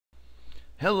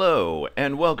Hello,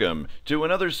 and welcome to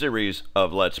another series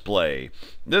of Let's Play.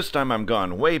 This time I'm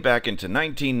gone way back into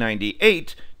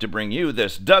 1998 to bring you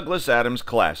this Douglas Adams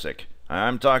classic.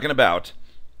 I'm talking about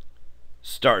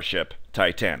Starship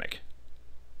Titanic.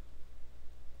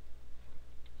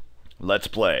 Let's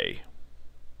play.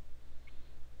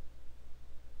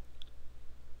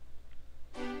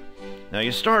 Now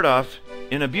you start off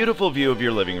in a beautiful view of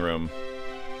your living room.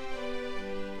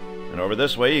 And over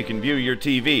this way you can view your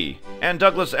TV, and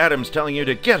Douglas Adams telling you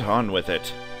to get on with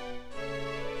it.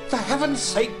 For heaven's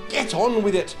sake, get on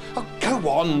with it! Oh, go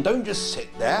on, don't just sit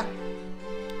there.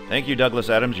 Thank you, Douglas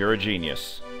Adams, you're a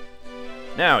genius.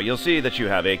 Now you'll see that you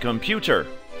have a computer.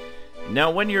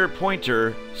 Now when your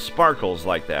pointer sparkles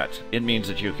like that, it means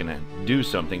that you can do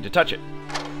something to touch it.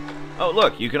 Oh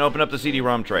look, you can open up the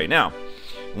CD-ROM tray. Now,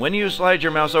 when you slide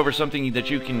your mouse over something that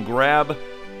you can grab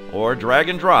or drag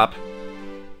and drop,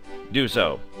 do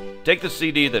so. Take the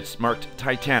CD that's marked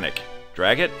Titanic,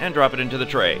 drag it, and drop it into the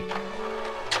tray.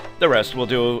 The rest will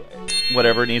do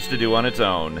whatever it needs to do on its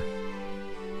own.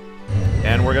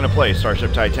 And we're going to play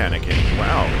Starship Titanic. And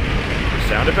wow, the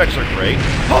sound effects are great.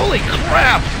 Holy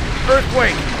crap!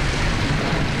 Earthquake!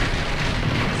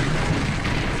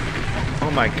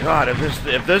 Oh my god,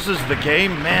 if this is the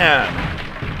game, man.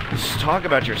 Let's talk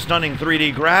about your stunning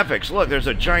 3D graphics. Look, there's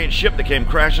a giant ship that came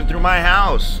crashing through my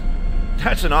house.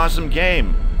 That's an awesome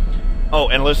game. Oh,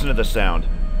 and listen to the sound.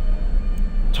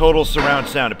 Total surround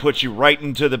sound. It puts you right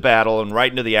into the battle and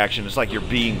right into the action. It's like you're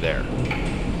being there.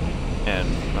 And,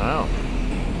 wow.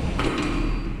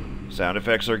 Sound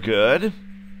effects are good.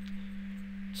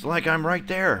 It's like I'm right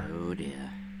there. Oh dear.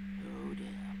 Oh dear.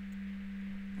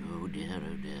 Oh dear,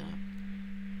 oh dear.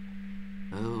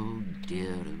 Oh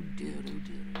dear, oh dear, oh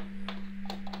dear.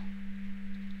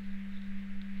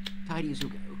 Tidy as you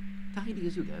go. Tidy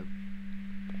as you go.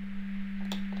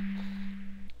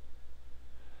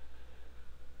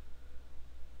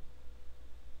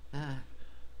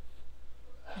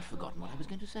 I've forgotten what I was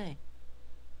going to say.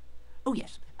 Oh,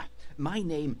 yes. My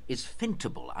name is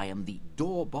Fintable. I am the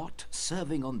doorbot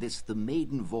serving on this, the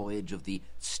maiden voyage of the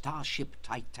Starship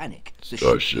Titanic.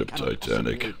 Starship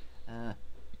Titanic.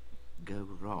 Go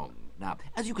wrong. Now,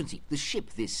 as you can see, the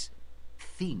ship, this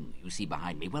thing you see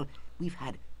behind me, well, we've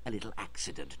had a little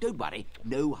accident. Don't worry,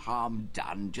 no harm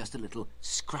done, just a little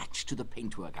scratch to the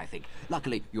paintwork, I think.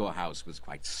 Luckily, your house was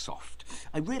quite soft.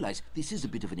 I realize this is a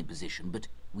bit of an imposition, but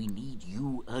we need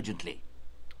you urgently.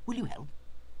 Will you help?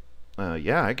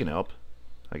 Yeah, I can help.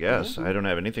 I guess. Hello? I don't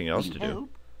have anything else Will to you do. help?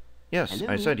 Yes,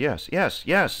 Hello? I said yes. Yes,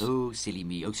 yes. Oh, silly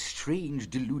me. Oh, strange,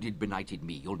 deluded, benighted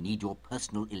me. You'll need your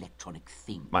personal electronic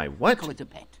thing. My what? Call it a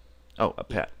pet. Oh, a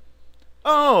pet.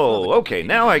 Oh, Rather okay, complicated,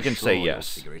 now but I I'm can sure say you'll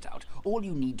yes. Figure it out. All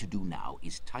you need to do now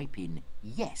is type in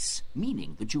yes,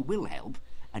 meaning that you will help,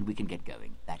 and we can get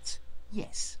going. That's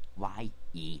yes.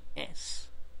 Y-E-S.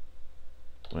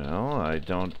 Well, I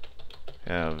don't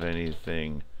have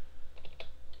anything.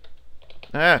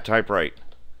 Type right.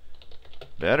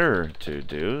 Better to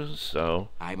do, so.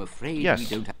 I'm afraid Yes. we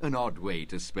don't have an odd way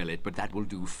to spell it, but that will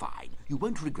do fine. You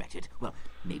won't regret it. Well,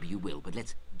 maybe you will, but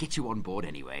let's get you on board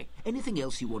anyway. Anything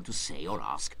else you want to say or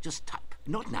ask, just type.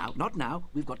 Not now, not now.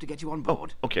 We've got to get you on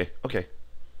board. Okay, okay.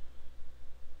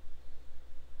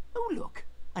 Oh, look.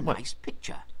 A What? nice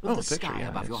picture Oh, of the a picture, sky yeah,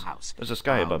 above your it's- house. there's a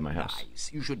sky How above my house.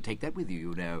 Nice. You should take that with you,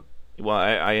 you know. Well,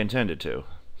 I intended to.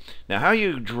 Now, how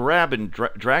you drag and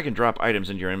drop items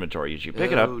into your inventory is you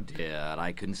pick it up. Oh, dear.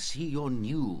 I can see you're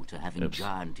new to having Oops.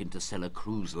 giant interstellar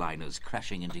cruise liners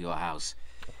crashing into your house.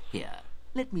 Here,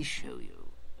 let me show you.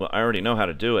 Well, I already know how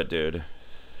to do it, dude.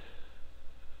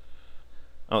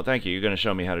 Oh, thank you. You're going to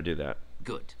show me how to do that.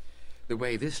 Good. The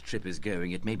way this trip is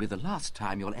going, it may be the last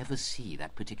time you'll ever see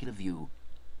that particular view.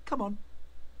 Come on.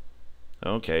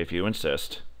 Okay, if you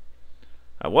insist.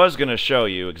 I was going to show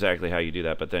you exactly how you do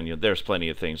that, but then there's plenty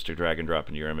of things to drag and drop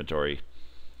into your inventory.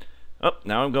 Oh,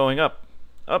 now I'm going up.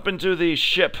 Up into the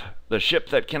ship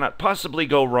that cannot possibly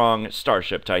go wrong,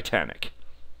 Starship Titanic.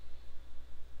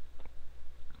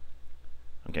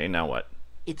 Okay, now what?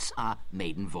 It's our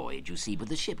maiden voyage, you see, but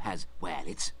the ship has, well,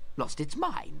 it's lost its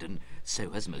mind, and so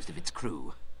has most of its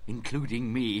crew,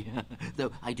 including me.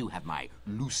 Though I do have my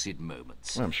lucid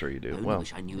moments. Well, I'm sure you do. I only Well,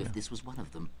 wish I knew yeah. if this was one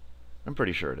of them. I'm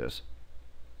pretty sure it is.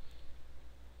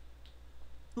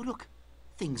 Oh, look.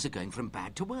 Things are going from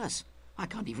bad to worse. I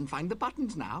can't even find the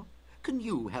buttons now. Can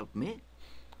you help me?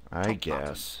 I Top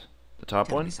guess. The top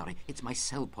Terribly one? sorry. It's my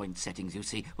cell point settings, you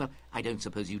see. Well, I don't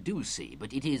suppose you do see,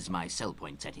 but it is my cell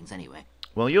point settings anyway.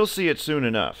 Well, you'll see it soon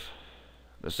enough.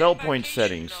 The cell point Embarkation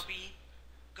settings. lobby.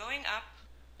 Going up.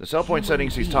 The cell point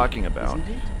settings he's talking about. Isn't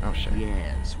it? Oh, shit.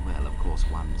 Yes, well, of course,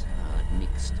 one's heard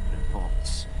mixed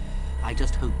reports. I I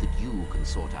just hope that you can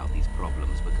sort out these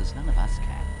problems, because none of us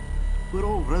can. We're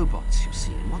all robots, you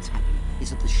see, and what's happened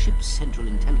is that the ship's central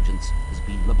intelligence has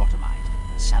been lobotomized,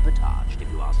 sabotaged, if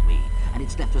you ask me, and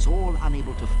it's left us all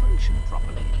unable to function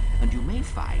properly, and you may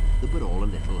find that we're all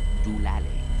a little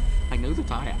doolally. I know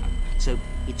that I am, so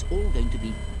it's all going to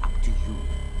be up to you.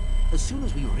 As soon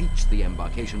as we reach the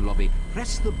embarkation lobby,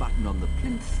 press the button on the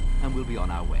plinth, and we'll be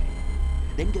on our way.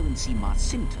 Then go and see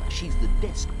Marcinta. She's the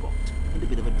desk bot, and a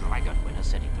bit of a dragon when her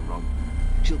setting the wrong.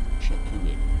 She'll check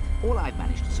you in. All I've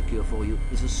managed to secure for you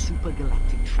is a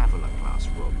Super-Galactic traveler class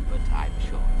room, but I'm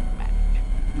sure you'll manage.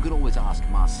 You can always ask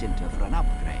Marcinta for an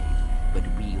upgrade,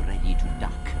 but be ready to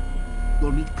duck.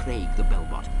 You'll meet Craig the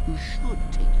Bellbot, who should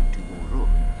take you to your room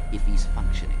if he's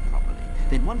functioning properly.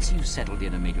 Then once you've settled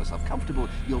in and made yourself comfortable,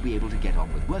 you'll be able to get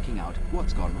on with working out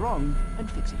what's gone wrong and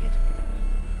fixing it.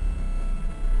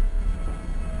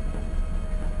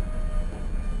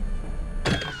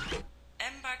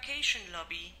 Embarkation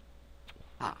lobby.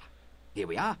 Ah, here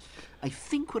we are. I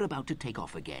think we're about to take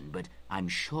off again, but I'm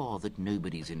sure that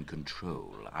nobody's in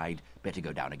control. I'd better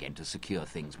go down again to secure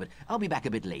things, but I'll be back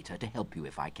a bit later to help you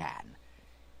if I can.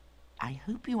 I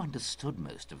hope you understood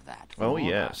most of that. For Oh, all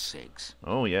yes. our sakes.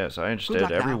 Oh, yes, I Good understood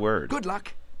luck every now. word. Good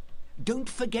luck. Don't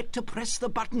forget to press the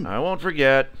button. I won't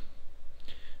forget.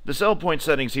 The cell point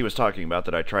settings he was talking about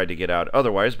that I tried to get out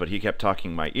otherwise, but he kept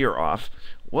talking my ear off,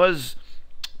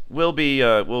 will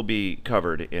be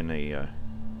covered in a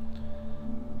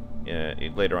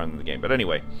later on in the game. But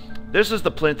anyway, this is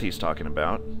the plinth he's talking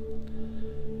about.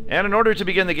 And in order to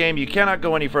begin the game, you cannot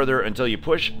go any further until you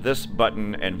push this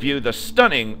button and view the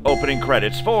stunning opening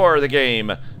credits for the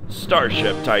game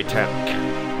Starship Titanic.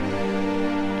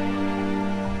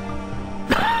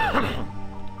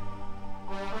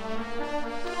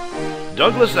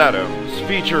 Douglas Adams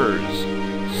features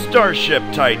Starship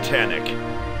Titanic,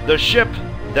 the ship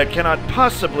that cannot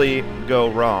possibly go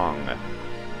wrong,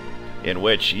 in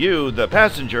which you, the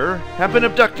passenger, have been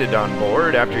abducted on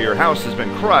board after your house has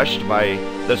been crushed by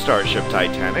the Starship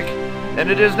Titanic, and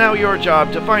it is now your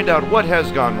job to find out what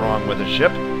has gone wrong with the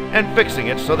ship and fixing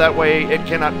it so that way it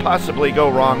cannot possibly go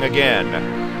wrong again.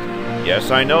 Yes,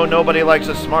 I know nobody likes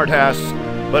a smartass,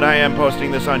 but I am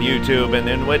posting this on YouTube, and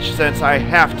in which sense I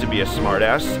have to be a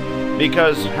smartass,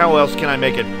 because how else can I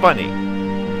make it funny?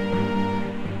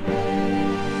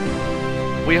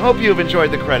 We hope you've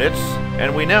enjoyed the credits,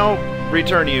 and we now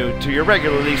return you to your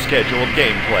regularly scheduled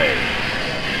gameplay.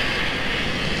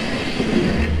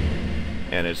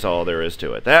 And it's all there is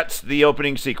to it. That's the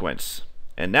opening sequence.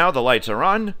 And now the lights are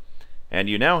on, and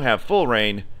you now have full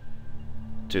reign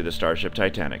to the Starship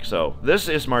Titanic. So, this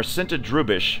is Marcinta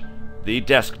Drubish, the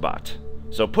desk bot.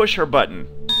 So push her button.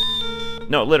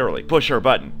 No, literally, push her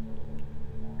button.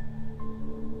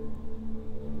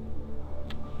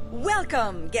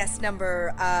 Welcome, guest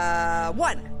number,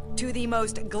 1, to the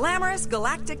most glamorous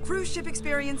galactic cruise ship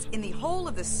experience in the whole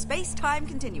of the space-time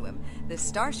continuum, the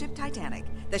Starship Titanic,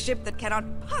 the ship that cannot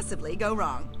possibly go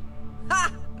wrong.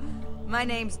 Ha! My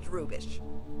name's Drubish,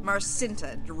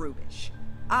 Marcinta Drubish.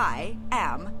 I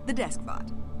am the desk bot.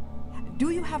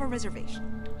 Do you have a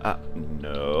reservation?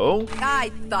 No. I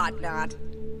thought not.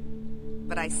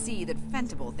 But I see that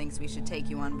Fentable thinks we should take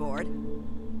you on board.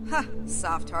 Ha!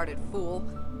 Soft-hearted fool.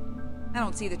 I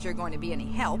don't see that you're going to be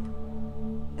any help.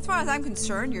 As far as I'm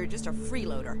concerned, you're just a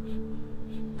freeloader.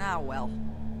 Ah, well.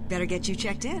 Better get you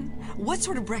checked in. What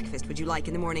sort of breakfast would you like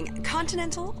in the morning?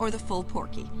 Continental or the full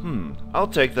porky? I'll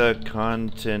take the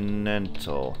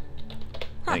Continental.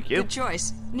 Thank you. Good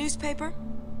choice. Newspaper?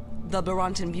 The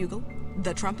Baronton Bugle?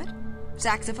 The trumpet?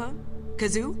 Saxophone?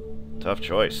 Kazoo? Tough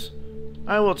choice.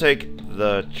 I will take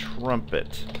the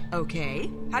trumpet. Okay.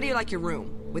 How do you like your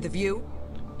room? With a view?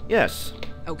 Yes.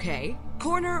 Okay.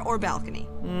 Corner or balcony?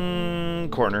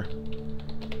 Corner.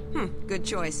 Good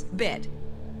choice. Bed?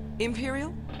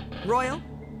 Imperial? Royal?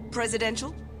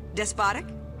 Presidential? Despotic?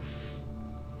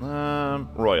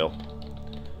 Royal.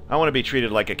 I want to be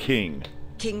treated like a king.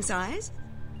 King size?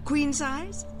 Queen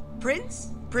size?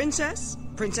 Prince? Princess?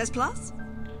 Princess plus?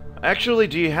 Actually,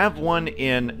 do you have one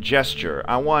in gesture?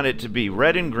 I want it to be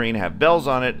red and green, have bells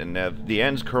on it, and have the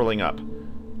ends curling up.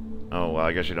 Oh, well,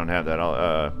 I guess you don't have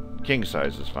that. King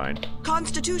size is fine.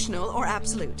 Constitutional or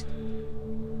absolute?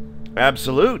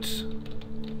 Absolute.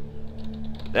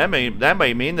 That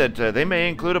may mean that they may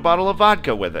include a bottle of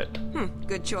vodka with it.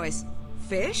 Good choice.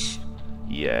 Fish?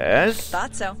 Yes.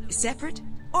 Thought so. Separate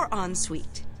or en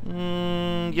suite?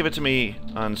 Give it to me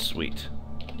en suite.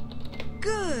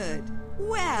 Good.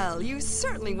 Well, you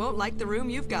certainly won't like the room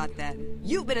you've got then.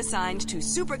 You've been assigned to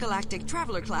Super-Galactic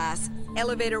Traveler Class.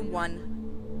 Elevator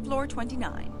 1, floor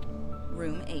 29,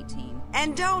 room 18.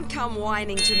 And don't come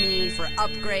whining to me for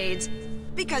upgrades,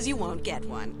 because you won't get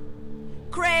one.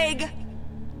 Craig!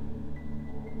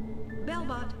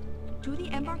 Bellbot, to the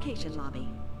embarkation lobby.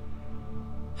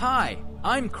 Hi,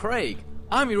 I'm Craig.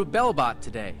 I'm your bellbot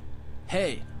today.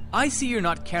 Hey, I see you're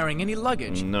not carrying any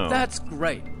luggage. No. That's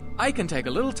great. I can take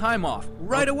a little time off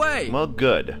right away. Well,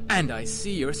 good. And I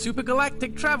see you're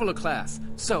Super-Galactic traveler class,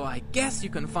 so I guess you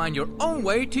can find your own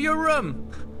way to your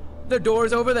room. The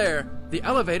door's over there. The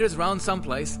elevator's round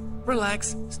someplace.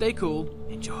 Relax, stay cool,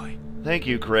 enjoy. Thank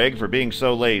you, Craig, for being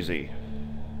so lazy.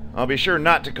 I'll be sure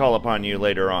not to call upon you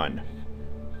later on.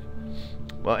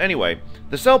 Well, anyway,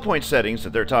 the cell point settings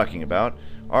that they're talking about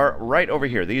are right over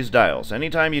here, these dials.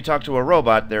 Anytime you talk to a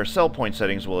robot, their cell point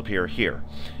settings will appear here.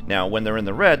 Now, when they're in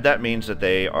the red, that means that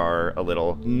they are a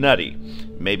little nutty.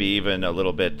 Maybe even a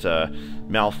little bit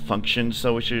malfunctioned,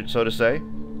 so to say.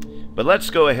 But let's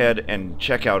go ahead and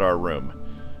check out our room.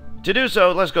 To do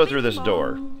so, let's go through this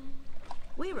door.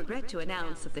 We regret to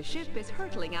announce that the ship is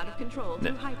hurtling out of control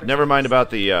through hyperspace. Never mind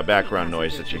about the background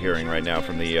noise that you're hearing right now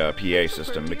from the PA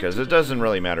system, because it doesn't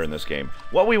really matter in this game.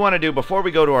 What we want to do before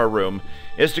we go to our room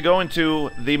is to go into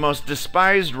the most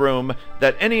despised room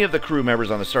that any of the crew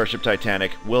members on the Starship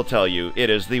Titanic will tell you it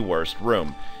is the worst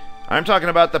room. I'm talking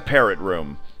about the parrot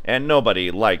room, and nobody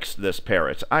likes this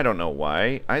parrot. I don't know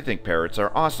why. I think parrots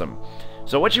are awesome.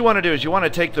 So what you want to do is you want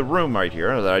to take the room right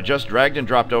here that I just dragged and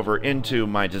dropped over into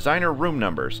my designer room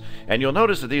numbers. And you'll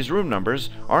notice that these room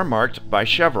numbers are marked by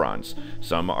chevrons.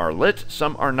 Some are lit,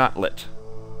 some are not lit.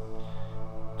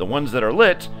 The ones that are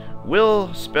lit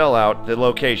will spell out the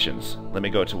locations. Let me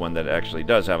go to one that actually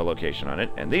does have a location on it.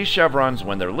 And these chevrons,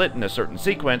 when they're lit in a certain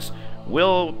sequence,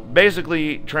 will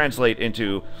basically translate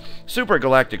into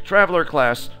Super-Galactic Traveler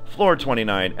Class, Floor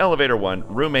 29, Elevator 1,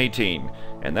 Room 18.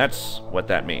 And that's what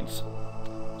that means.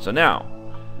 So now,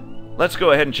 let's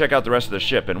go ahead and check out the rest of the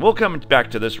ship, and we'll come back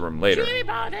to this room later. Cheery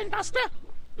bar then, Buster.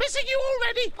 Missing you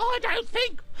already? I don't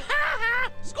think. Ha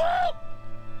ha! Squall!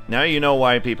 Now you know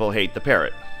why people hate the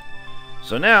parrot.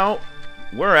 So now,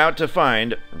 we're out to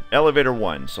find Elevator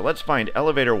 1. So let's find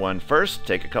Elevator 1 first.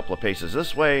 Take a couple of paces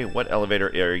this way. What elevator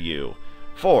are you?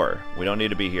 4. We don't need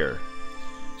to be here.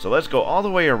 So let's go all the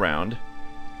way around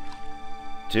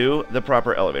to the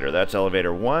proper elevator. That's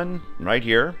elevator 1 right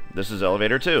here. This is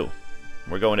elevator 2.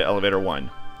 We're going to elevator 1.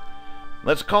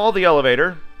 Let's call the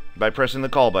elevator by pressing the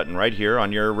call button right here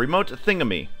on your remote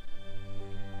thingamy.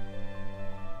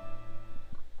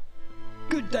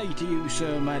 Good day to you,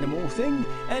 Sir Madam or Thing,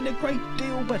 and a great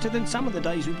deal better than some of the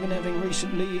days we've been having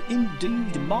recently.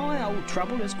 Indeed, my old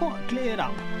trouble has quite cleared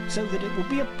up, so that it will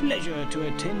be a pleasure to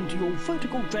attend to your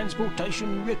vertical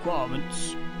transportation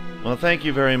requirements. Well, thank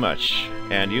you very much.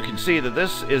 And you can see that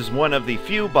this is one of the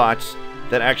few bots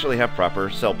that actually have proper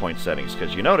cell point settings,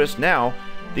 because you notice now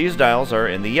these dials are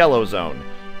in the yellow zone,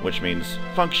 which means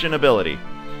functionability.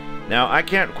 Now, I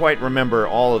can't quite remember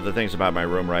all of the things about my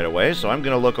room right away, so I'm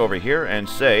going to look over here and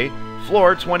say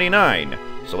floor 29.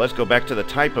 So let's go back to the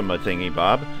type-a thingy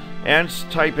bob and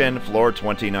type in floor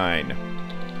 29.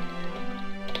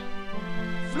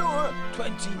 Floor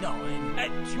 29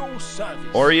 at your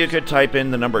service. Or you could type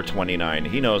in the number 29.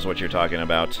 He knows what you're talking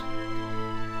about.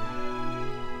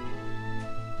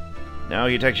 Now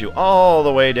he takes you all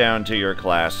the way down to your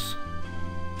class.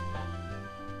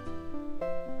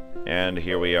 And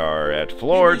here we are at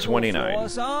floor 29.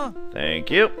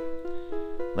 Thank you.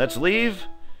 Let's leave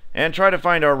and try to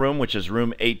find our room, which is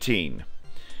room 18.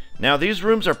 Now these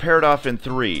rooms are paired off in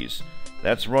threes.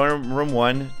 That's room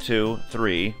 1, 2,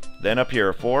 3. Then up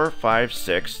here, 4, 5,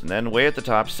 6. And then way at the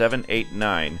top, 7, 8,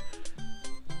 9.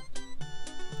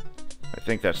 I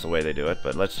think that's the way they do it,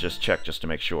 but let's just check just to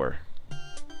make sure.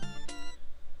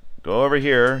 Go over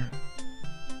here.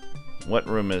 What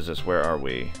room is this? Where are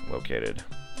we located?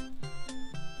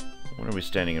 What are we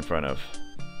standing in front of?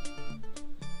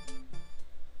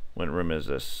 What room is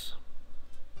this?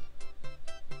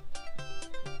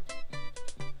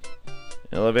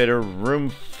 Elevator room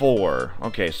 4.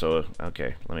 Okay,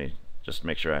 let me just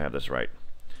make sure I have this right.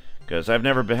 Because I've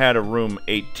never had a room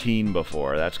 18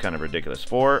 before. That's kind of ridiculous.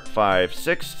 4, 5,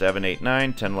 6, 7, 8,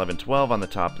 9, 10, 11, 12 on the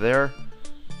top there.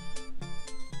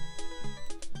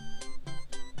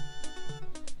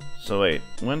 So wait,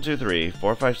 1, 2, 3,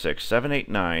 4, 5, 6, 7, 8,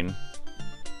 9.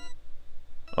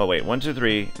 Oh wait, 1, 2,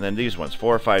 3, and then these ones,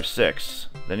 4, 5, 6.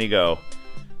 Then you go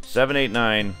 7, 8,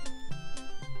 9,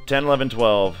 10, 11,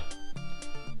 12,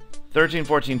 13,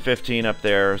 14, 15 up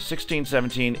there, 16,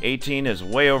 17, 18 is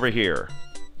way over here.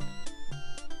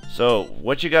 So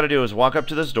what you got to do is walk up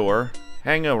to this door,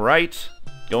 hang a right,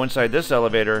 go inside this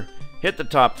elevator, hit the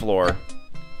top floor.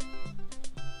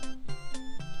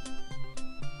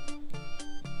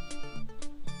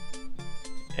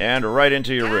 And right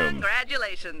into your room.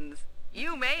 Congratulations!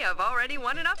 You may have already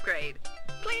won an upgrade.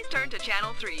 Please turn to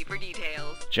Channel 3 for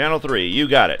details. Channel 3, you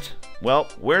got it. Well,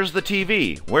 where's the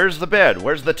TV? Where's the bed?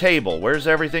 Where's the table? Where's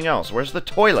everything else? Where's the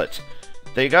toilet?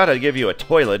 They gotta give you a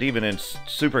toilet even in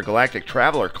Super-Galactic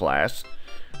Traveler class.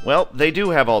 Well, they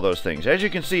do have all those things. As you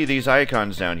can see, these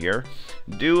icons down here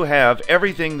do have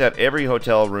everything that every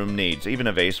hotel room needs, even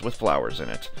a vase with flowers in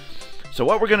it. So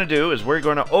what we're going to do is we're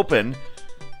going to open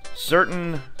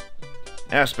certain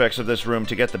aspects of this room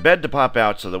to get the bed to pop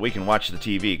out so that we can watch the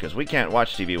TV, because we can't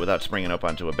watch TV without springing up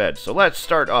onto a bed. So let's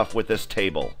start off with this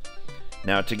table.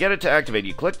 Now, to get it to activate,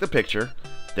 you click the picture,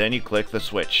 then you click the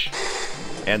switch,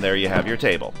 and there you have your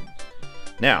table.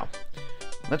 Now,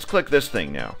 let's click this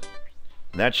thing now.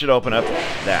 That should open up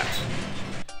that.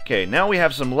 Okay, now we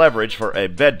have some leverage for a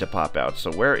bed to pop out.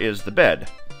 So where is the bed?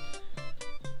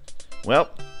 Well,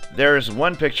 there's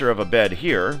one picture of a bed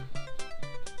here,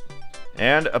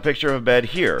 and a picture of a bed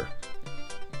here.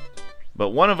 But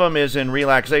one of them is in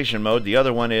relaxation mode, the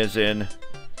other one is in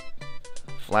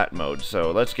flat mode. So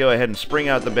let's go ahead and spring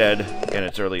out the bed in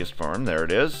its earliest form. There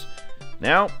it is.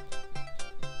 Now,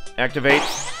 activate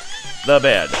the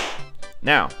bed.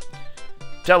 Now,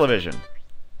 television.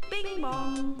 Bing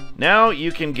bong. Now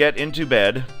you can get into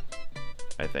bed,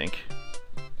 I think.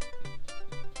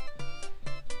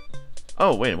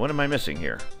 Oh, wait, what am I missing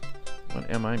here? What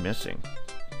am I missing?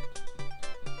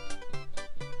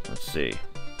 Let's see.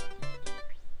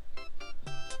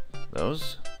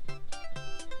 Those?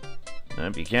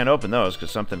 Nope, you can't open those because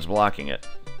something's blocking it.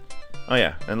 Oh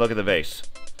yeah, and look at the vase.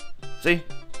 See?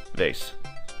 Vase.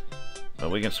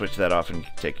 Well, we can switch that off and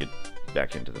take it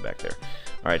back into the back there.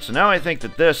 Alright, so now I think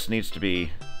that this needs to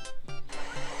be...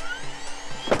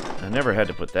 I never had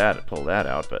to pull that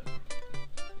out, but...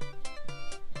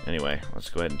 Anyway, let's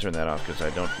go ahead and turn that off because I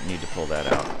don't need to pull that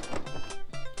out.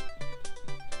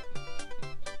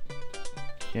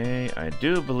 Okay, I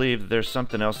do believe that there's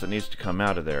something else that needs to come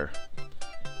out of there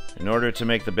in order to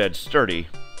make the bed sturdy.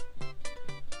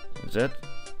 Is it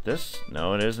this?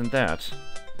 No, it isn't that.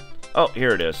 Oh, here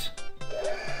it is.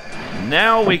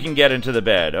 Now we can get into the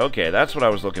bed. Okay, that's what I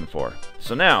was looking for.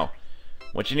 So now,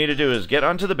 what you need to do is get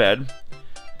onto the bed.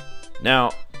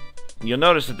 Now, you'll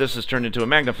notice that this is turned into a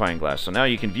magnifying glass, so now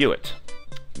you can view it.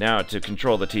 Now, to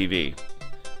control the TV,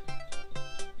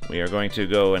 we are going to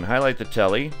go and highlight the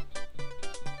telly,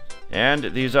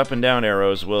 and these up and down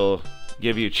arrows will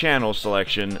give you channel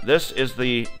selection. This is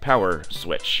the power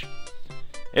switch.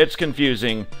 It's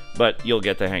confusing, but you'll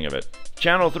get the hang of it.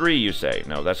 Channel 3, you say.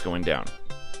 No, that's going down.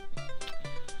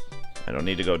 I don't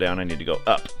need to go down, I need to go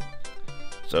up.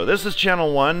 So this is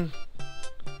channel 1.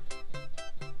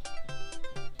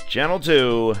 Channel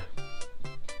 2.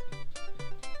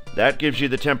 That gives you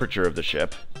the temperature of the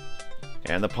ship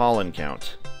and the pollen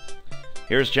count.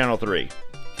 Here's channel 3.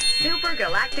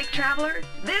 Super-Galactic Traveler,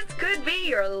 this could be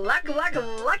your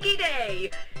lucky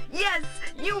day. Yes,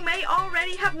 you may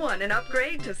already have won an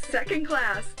upgrade to second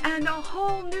class and a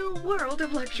whole new world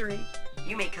of luxury.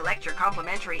 You may collect your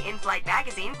complimentary in-flight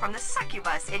magazine from the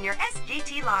succubus in your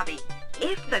SGT lobby.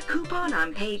 If the coupon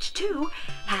on page 2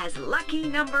 has lucky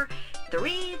number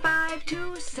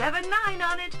 35279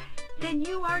 on it, then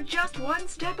you are just one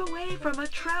step away from a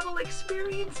travel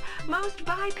experience most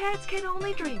bipeds can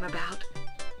only dream about.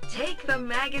 Take the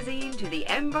magazine to the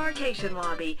embarkation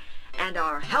lobby, and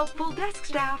our helpful desk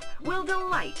staff will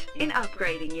delight in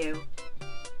upgrading you.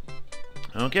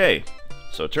 Okay,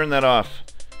 so turn that off.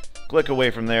 Click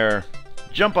away from there,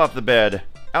 jump off the bed,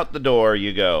 out the door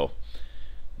you go.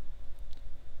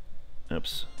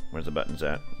 Oops, where's the buttons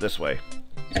at? This way.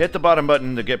 Hit the bottom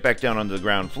button to get back down onto the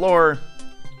ground floor.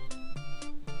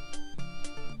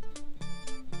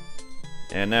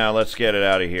 And now let's get it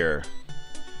out of here.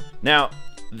 Now,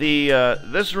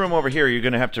 this room over here you're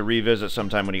going to have to revisit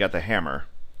sometime when you got the hammer.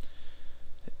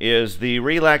 Is the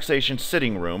relaxation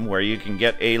sitting room where you can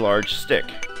get a large stick.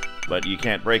 But you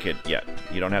can't break it yet.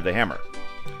 You don't have the hammer.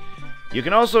 You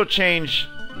can also change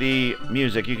the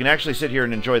music. You can actually sit here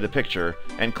and enjoy the picture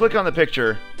and click on the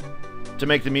picture to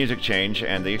make the music change,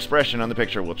 and the expression on the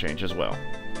picture will change as well.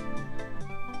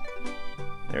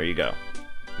 There you go.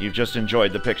 You've just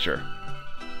enjoyed the picture.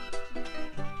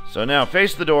 So now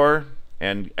face the door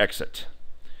and exit.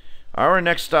 Our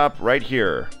next stop right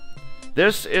here.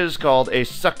 This is called a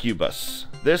succubus.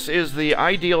 This is the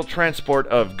ideal transport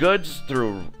of goods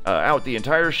throughout the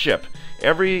entire ship.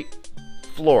 Every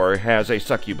floor has a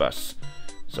succubus.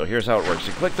 So here's how it works.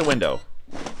 You click the window.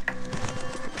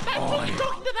 That's what you're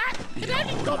talking to that! It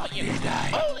only got you!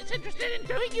 All it's interested in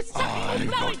doing is sucking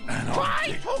or blowing!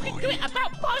 Try talking to it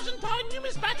about Byzantine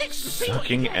numismatics!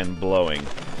 Sucking and blowing.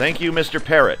 Thank you, Mr.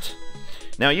 Parrot.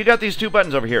 Now, you got these two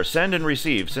buttons over here, send and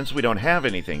receive. Since we don't have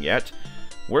anything yet,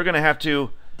 we're going to have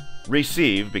to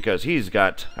receive because he's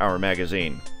got our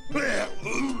magazine.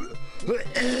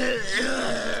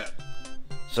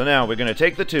 So now we're going to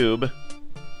take the tube,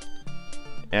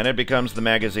 and it becomes the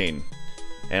magazine.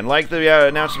 And like the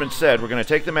announcement said, we're going to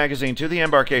take the magazine to the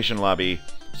embarkation lobby.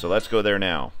 So let's go there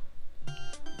now.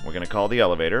 We're going to call the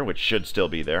elevator, which should still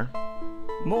be there.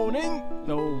 Morning,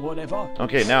 or whatever.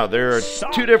 Okay, now there are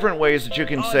two different ways that you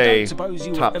can say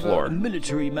top floor. A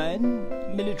military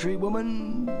man, military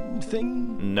woman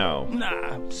thing? No.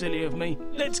 Nah, silly of me.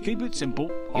 Let's keep it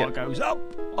simple. I goes up,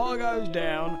 I goes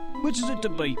down. Which is it to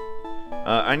be?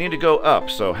 I need to go up,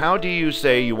 so how do you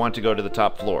say you want to go to the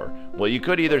top floor? Well, you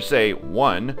could either say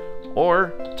 1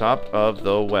 or top of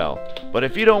the well. But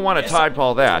if you don't want to type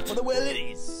all that, For the well it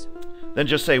is. then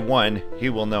just say 1. He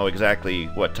will know exactly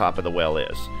what top of the well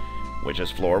is, which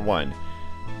is floor 1.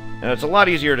 And it's a lot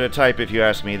easier to type, if you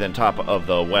ask me, than top of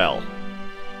the well.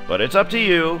 But it's up to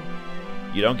you.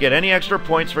 You don't get any extra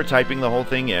points for typing the whole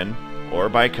thing in, or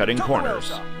by cutting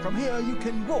corners. From here you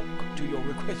can walk to your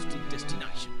requested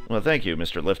destination. Well, thank you,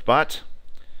 Mr. Liftbot.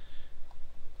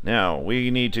 Now,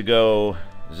 we need to go...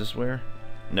 Is this where?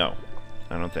 No,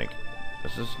 I don't think.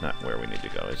 This is not where we need to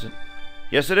go, is it?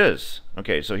 Yes, it is.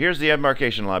 Okay, so here's the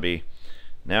embarkation lobby.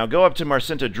 Now go up to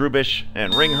Marcinta Drubish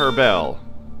and ring her bell.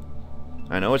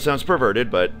 I know it sounds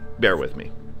perverted, but bear with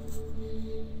me.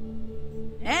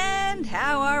 And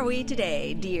how are we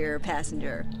today, dear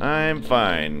passenger? I'm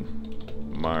fine,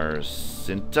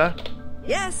 Marcinta.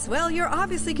 Yes, well, you're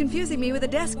obviously confusing me with a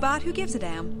desk bot who gives a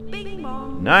damn. Bing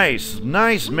bong. Nice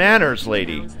manners,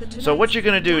 lady. So what you're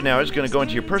going to do now is going to go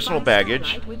into your personal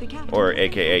baggage, or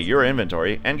aka your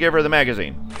inventory, and give her the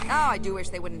magazine. Oh, I do wish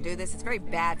they wouldn't do this. It's very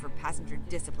bad for passenger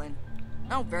discipline.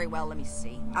 Oh, very well, let me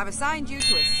see. I've assigned you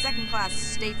to a second-class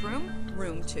stateroom,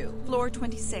 room 2, floor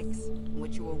 26,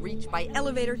 which you will reach by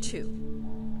elevator 2.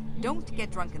 Don't get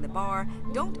drunk in the bar,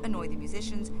 don't annoy the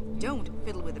musicians, don't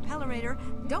fiddle with the pellerator,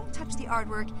 don't touch the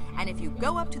artwork, and if you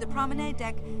go up to the promenade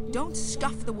deck, don't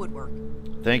stuff the woodwork.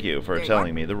 Thank you for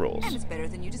telling me the rules. And it's better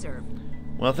than you deserve.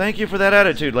 Well, thank you for that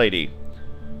attitude, lady.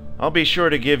 I'll be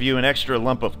sure to give you an extra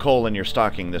lump of coal in your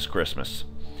stocking this Christmas.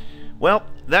 Well,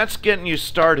 that's getting you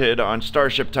started on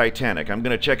Starship Titanic. I'm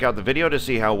going to check out the video to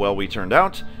see how well we turned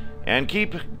out, and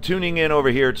keep tuning in over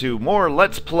here to more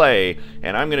Let's Play,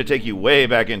 and I'm going to take you way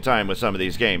back in time with some of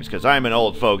these games, because I'm an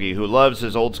old fogey who loves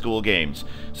his old school games.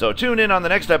 So tune in on the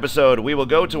next episode. We will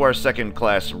go to our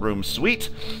second-class room suite,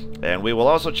 and we will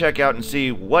also check out and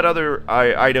see what other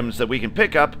items that we can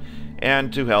pick up,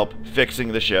 and to help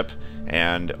fixing the ship,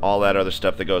 and all that other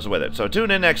stuff that goes with it. So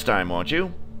tune in next time, won't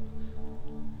you?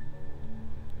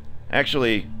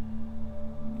 Actually,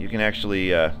 you can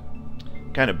actually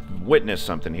kind of witness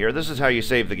something here. This is how you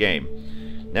save the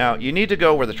game. Now, you need to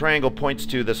go where the triangle points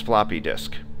to this floppy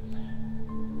disk.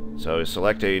 So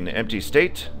select an empty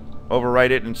state,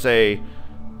 overwrite it, and say,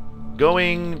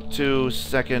 going to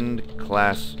second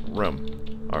class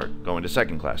room, or going to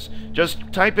second class.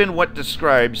 Just type in what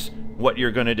describes what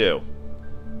you're going to do.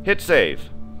 Hit save.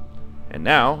 And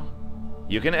now,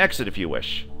 you can exit if you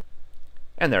wish.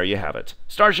 And there you have it.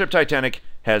 Starship Titanic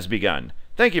has begun.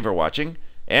 Thank you for watching,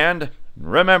 and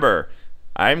remember,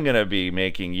 I'm going to be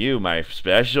making you my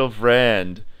special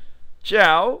friend.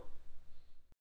 Ciao!